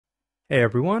Hey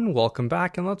everyone, welcome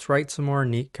back, and let's write some more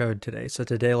neat code today. So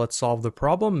today let's solve the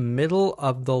problem middle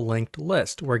of the linked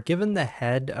list. We're given the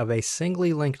head of a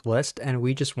singly linked list and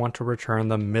we just want to return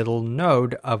the middle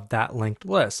node of that linked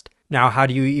list. Now, how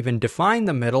do you even define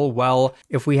the middle? Well,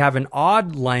 if we have an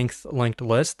odd length linked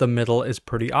list, the middle is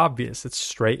pretty obvious. It's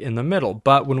straight in the middle.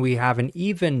 But when we have an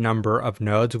even number of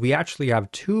nodes, we actually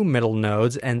have two middle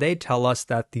nodes, and they tell us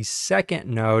that the second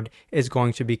node is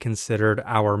going to be considered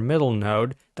our middle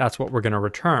node. That's what we're going to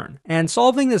return. And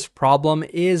solving this problem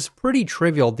is pretty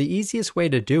trivial. The easiest way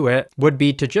to do it would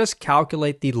be to just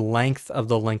calculate the length of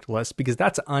the linked list, because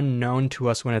that's unknown to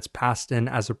us when it's passed in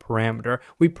as a parameter.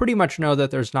 We pretty much know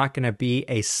that there's not going to be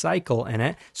a cycle in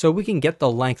it, so we can get the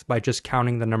length by just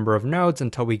counting the number of nodes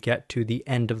until we get to the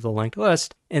end of the linked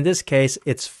list. In this case,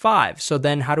 it's 5. So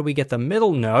then how do we get the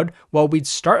middle node? Well, we'd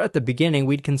start at the beginning,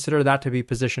 we'd consider that to be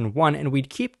position 1, and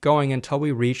we'd keep going until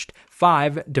we reached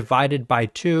 5 divided by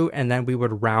 2, and then we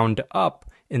would round up.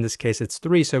 In this case, it's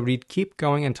 3, so we'd keep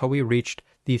going until we reached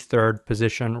the third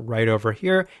position right over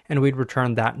here, and we'd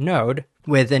return that node.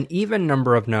 With an even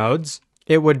number of nodes,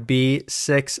 it would be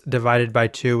 6 divided by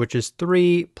 2, which is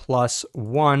 3 plus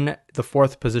 1. The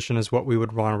fourth position is what we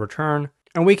would want to return.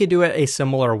 And we could do it a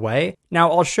similar way.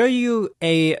 Now, I'll show you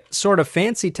a sort of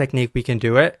fancy technique we can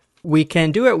do it. We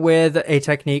can do it with a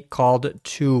technique called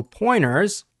two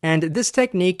pointers. And this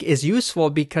technique is useful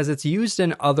because it's used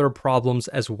in other problems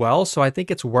as well. So I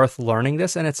think it's worth learning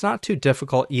this, and it's not too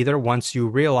difficult either once you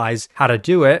realize how to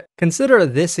do it. Consider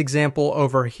this example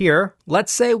over here.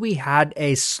 Let's say we had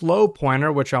a slow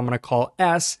pointer, which I'm going to call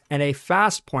S, and a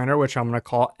fast pointer, which I'm going to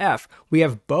call F. We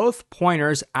have both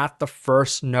pointers at the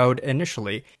first node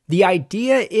initially. The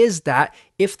idea is that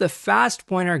if the fast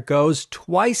pointer goes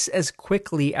twice as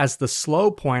quickly as the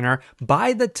slow pointer,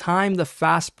 by the time the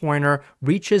fast pointer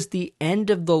reaches the end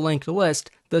of the linked list,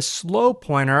 the slow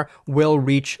pointer will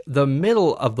reach the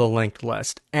middle of the linked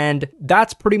list. And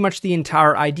that's pretty much the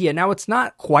entire idea. Now, it's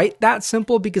not quite that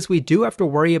simple because we do have to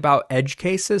worry about edge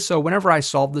cases. So whenever I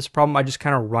solve this problem, I just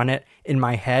kind of run it in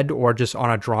my head or just on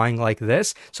a drawing like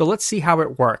this. So let's see how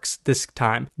it works this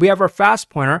time. We have our fast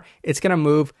pointer. It's going to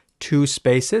move 2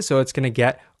 spaces. So it's going to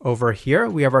get over here.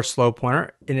 We have our slow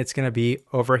pointer and it's going to be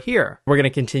over here. We're going to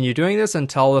continue doing this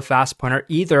until the fast pointer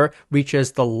either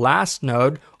reaches the last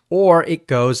node or it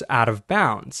goes out of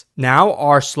bounds. Now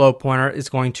our slow pointer is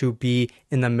going to be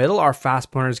in the middle. Our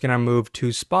fast pointer is going to move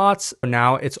 2 spots.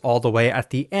 Now it's all the way at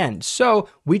the end. So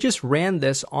we just ran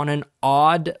this on an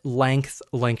odd length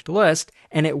linked list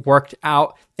and it worked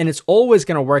out. And it's always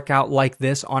going to work out like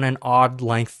this on an odd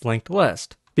length linked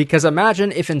list. Because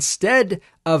imagine if instead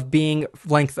of being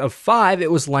length of 5, it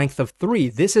was length of 3.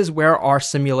 This is where our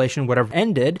simulation would have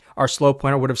ended. Our slow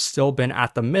pointer would have still been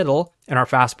at the middle, and our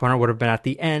fast pointer would have been at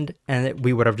the end, and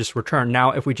we would have just returned.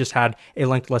 Now, if we just had a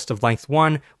linked list of length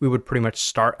 1, we would pretty much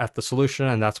start at the solution,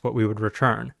 and that's what we would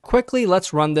return. Quickly,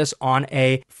 let's run this on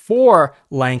a 4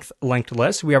 length linked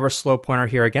list. We have our slow pointer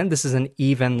here again. This is an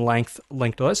even length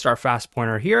linked list. Our fast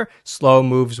pointer here, slow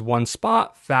moves 1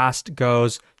 spot, fast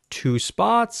goes 2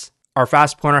 spots. Our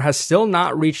fast pointer has still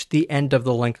not reached the end of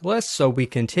the linked list, so we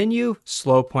continue.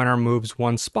 Slow pointer moves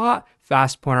 1 spot,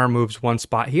 fast pointer moves 1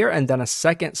 spot here, and then a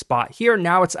second spot here.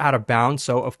 Now it's out of bounds,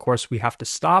 so of course we have to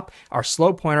stop. Our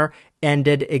slow pointer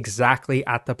ended exactly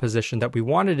at the position that we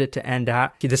wanted it to end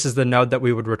at. This is the node that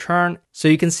we would return. So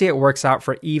you can see it works out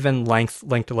for even length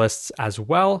linked lists as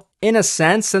well. In a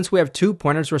sense, since we have 2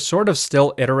 pointers, we're sort of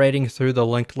still iterating through the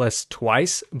linked list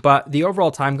twice, but the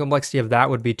overall time complexity of that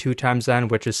would be 2 times n,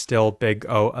 which is still big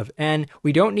O of n.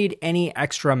 We don't need any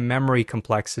extra memory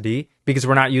complexity because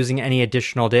we're not using any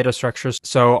additional data structures,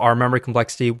 so our memory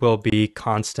complexity will be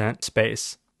constant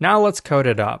space. Now let's code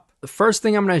it up. The first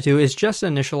thing I'm going to do is just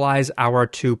initialize our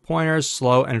 2 pointers,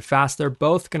 slow and fast. They're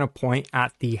both going to point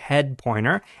at the head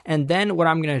pointer. And then what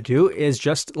I'm going to do is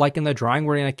just like in the drawing,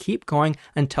 we're going to keep going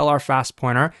until our fast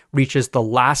pointer reaches the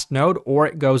last node or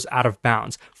it goes out of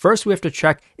bounds. First, we have to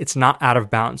check it's not out of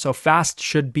bounds. So fast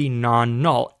should be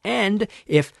non-null. And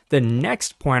if the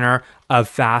next pointer of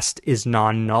fast is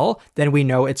non-null, then we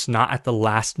know it's not at the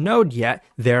last node yet.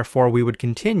 Therefore, we would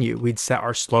continue. We'd set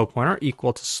our slow pointer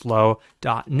equal to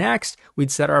slow.next.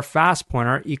 We'd set our fast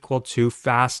pointer equal to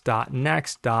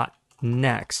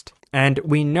fast.next.next. And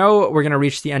we know we're going to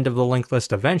reach the end of the linked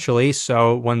list eventually.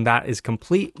 So when that is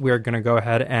complete, we're going to go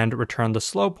ahead and return the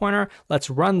slow pointer. Let's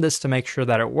run this to make sure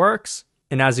that it works.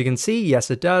 And as you can see, yes,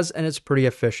 it does, and it's pretty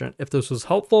efficient. If this was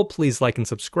helpful, please like and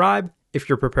subscribe. If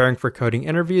you're preparing for coding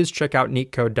interviews, check out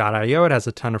Leetcode.io. It has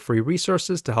a ton of free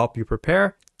resources to help you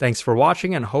prepare. Thanks for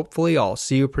watching, and hopefully I'll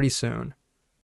see you pretty soon.